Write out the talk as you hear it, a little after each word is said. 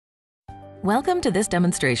Welcome to this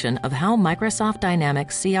demonstration of how Microsoft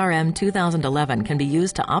Dynamics CRM 2011 can be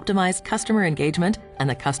used to optimize customer engagement and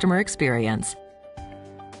the customer experience.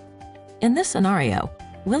 In this scenario,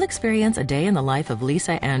 we'll experience a day in the life of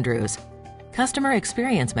Lisa Andrews, Customer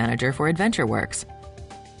Experience Manager for AdventureWorks.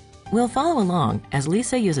 We'll follow along as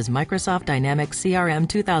Lisa uses Microsoft Dynamics CRM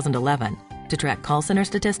 2011 to track call center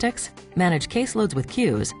statistics, manage caseloads with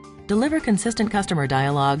queues, deliver consistent customer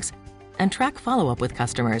dialogues, and track follow-up with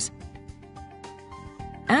customers.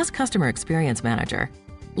 As Customer Experience Manager,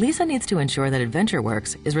 Lisa needs to ensure that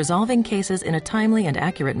AdventureWorks is resolving cases in a timely and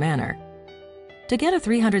accurate manner. To get a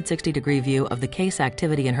 360-degree view of the case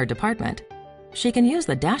activity in her department, she can use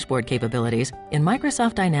the dashboard capabilities in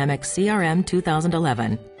Microsoft Dynamics CRM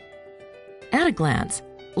 2011. At a glance,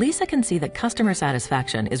 Lisa can see that customer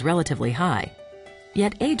satisfaction is relatively high,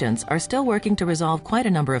 yet agents are still working to resolve quite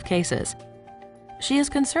a number of cases. She is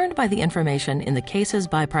concerned by the information in the Cases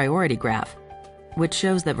by Priority graph, which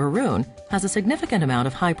shows that Varun has a significant amount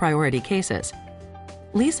of high-priority cases.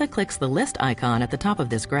 Lisa clicks the list icon at the top of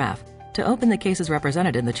this graph to open the cases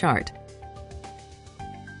represented in the chart.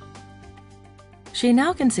 She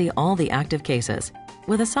now can see all the active cases,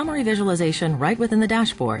 with a summary visualization right within the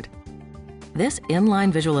dashboard. This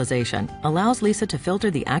inline visualization allows Lisa to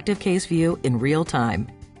filter the active case view in real time.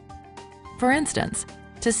 For instance,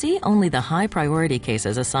 to see only the high-priority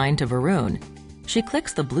cases assigned to Varun, she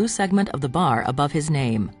clicks the blue segment of the bar above his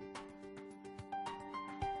name.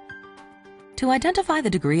 To identify the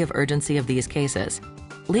degree of urgency of these cases,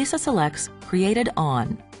 Lisa selects Created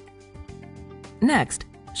On. Next,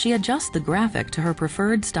 she adjusts the graphic to her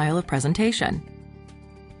preferred style of presentation.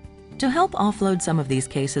 To help offload some of these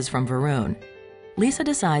cases from Varun, Lisa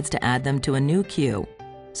decides to add them to a new queue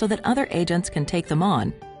so that other agents can take them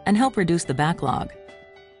on and help reduce the backlog.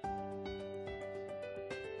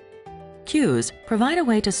 Queues provide a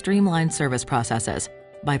way to streamline service processes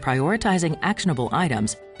by prioritizing actionable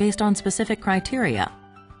items based on specific criteria,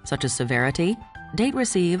 such as severity, date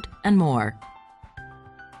received, and more.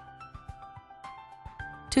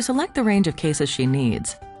 To select the range of cases she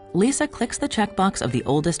needs, Lisa clicks the checkbox of the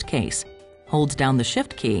oldest case, holds down the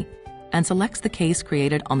Shift key, and selects the case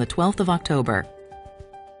created on the 12th of October.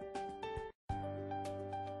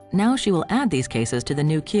 Now she will add these cases to the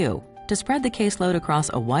new queue to spread the caseload across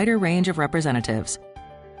a wider range of representatives.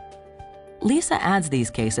 Lisa adds these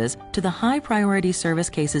cases to the high-priority service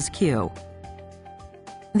cases queue.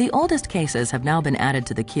 The oldest cases have now been added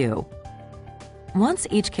to the queue. Once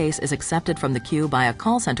each case is accepted from the queue by a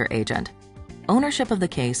call center agent, ownership of the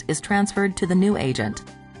case is transferred to the new agent.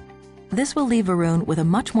 This will leave Varun with a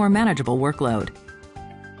much more manageable workload.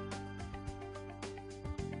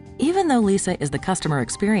 Even though Lisa is the Customer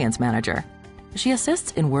Experience Manager, she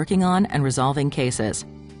assists in working on and resolving cases.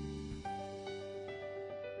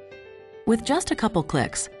 With just a couple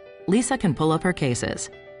clicks, Lisa can pull up her cases.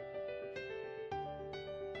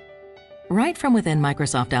 Right from within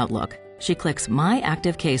Microsoft Outlook, she clicks My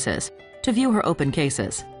Active Cases to view her open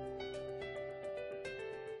cases.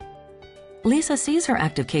 Lisa sees her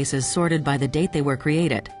active cases sorted by the date they were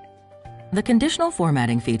created. The conditional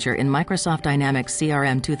formatting feature in Microsoft Dynamics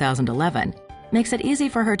CRM 2011 makes it easy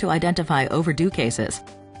for her to identify overdue cases,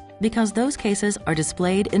 because those cases are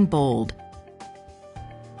displayed in bold.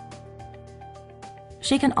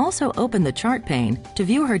 She can also open the chart pane to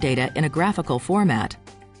view her data in a graphical format.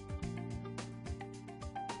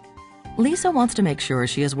 Lisa wants to make sure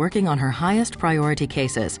she is working on her highest priority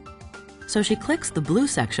cases, so she clicks the blue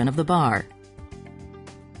section of the bar.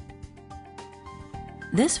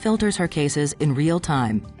 This filters her cases in real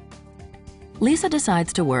time. Lisa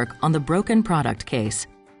decides to work on the broken product case.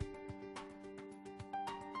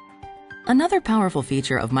 Another powerful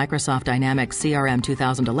feature of Microsoft Dynamics CRM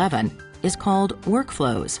 2011 is called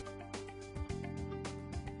Workflows.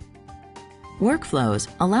 Workflows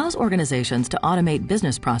allows organizations to automate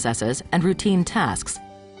business processes and routine tasks.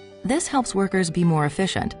 This helps workers be more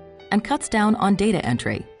efficient and cuts down on data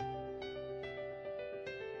entry.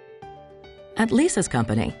 At Lisa's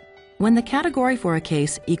company, when the category for a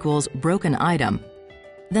case equals broken item,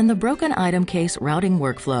 then the broken item case routing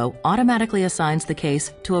workflow automatically assigns the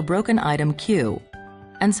case to a broken item queue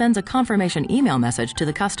and sends a confirmation email message to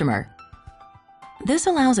the customer. This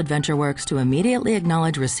allows AdventureWorks to immediately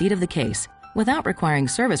acknowledge receipt of the case without requiring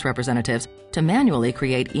service representatives to manually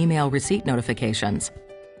create email receipt notifications.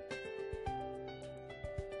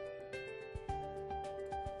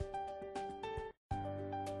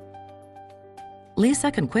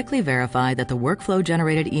 Lisa can quickly verify that the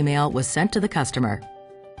workflow-generated email was sent to the customer.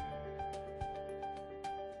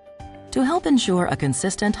 To help ensure a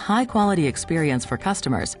consistent, high-quality experience for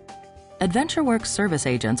customers, AdventureWorks service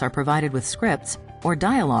agents are provided with scripts or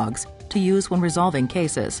dialogues to use when resolving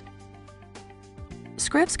cases.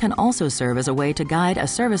 Scripts can also serve as a way to guide a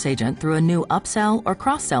service agent through a new upsell or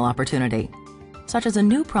cross-sell opportunity, such as a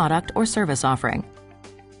new product or service offering.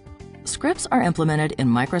 Scripts are implemented in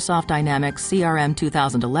Microsoft Dynamics CRM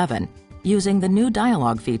 2011 using the new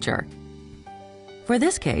dialogue feature. For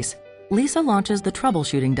this case, Lisa launches the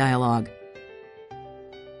troubleshooting dialogue.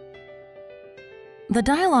 The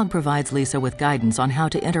dialogue provides Lisa with guidance on how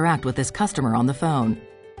to interact with this customer on the phone.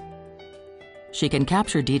 She can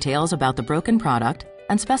capture details about the broken product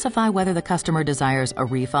and specify whether the customer desires a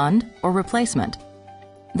refund or replacement.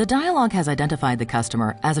 The dialogue has identified the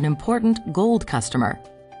customer as an important gold customer,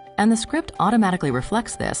 and the script automatically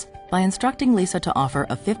reflects this by instructing Lisa to offer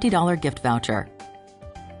a $50 gift voucher.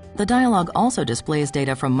 The dialogue also displays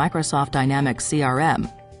data from Microsoft Dynamics CRM,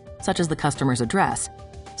 such as the customer's address,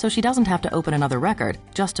 so she doesn't have to open another record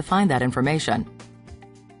just to find that information.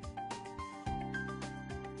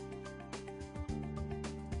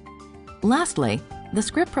 Lastly, the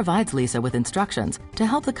script provides Lisa with instructions to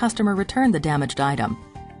help the customer return the damaged item.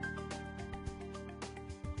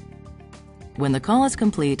 When the call is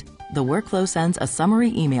complete, the workflow sends a summary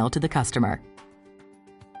email to the customer.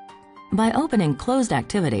 By opening Closed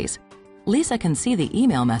Activities, Lisa can see the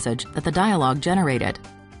email message that the dialogue generated.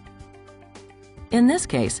 In this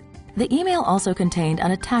case, the email also contained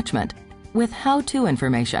an attachment with how-to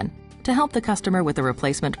information to help the customer with the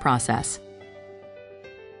replacement process.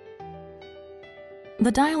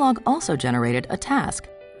 The dialogue also generated a task,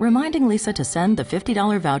 reminding Lisa to send the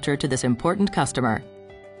 $50 voucher to this important customer.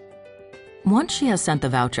 Once she has sent the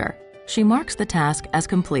voucher, she marks the task as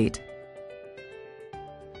complete.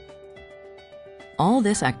 All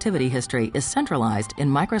this activity history is centralized in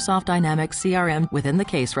Microsoft Dynamics CRM within the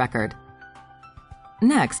case record.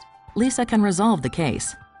 Next, Lisa can resolve the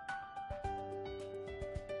case.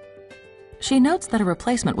 She notes that a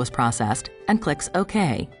replacement was processed and clicks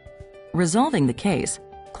OK. Resolving the case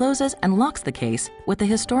closes and locks the case with the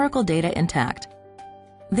historical data intact.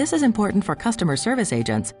 This is important for customer service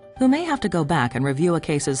agents who may have to go back and review a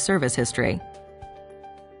case's service history.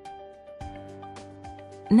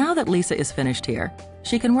 Now that Lisa is finished here,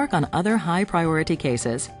 she can work on other high-priority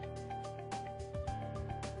cases.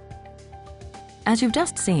 As you've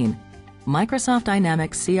just seen, Microsoft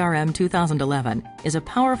Dynamics CRM 2011 is a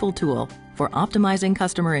powerful tool for optimizing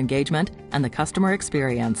customer engagement and the customer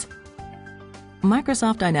experience.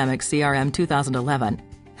 Microsoft Dynamics CRM 2011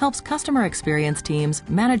 helps customer experience teams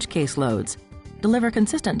manage caseloads, deliver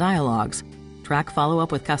consistent dialogues, track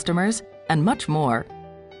follow-up with customers, and much more.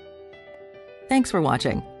 Thanks for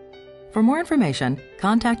watching. For more information,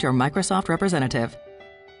 contact your Microsoft representative.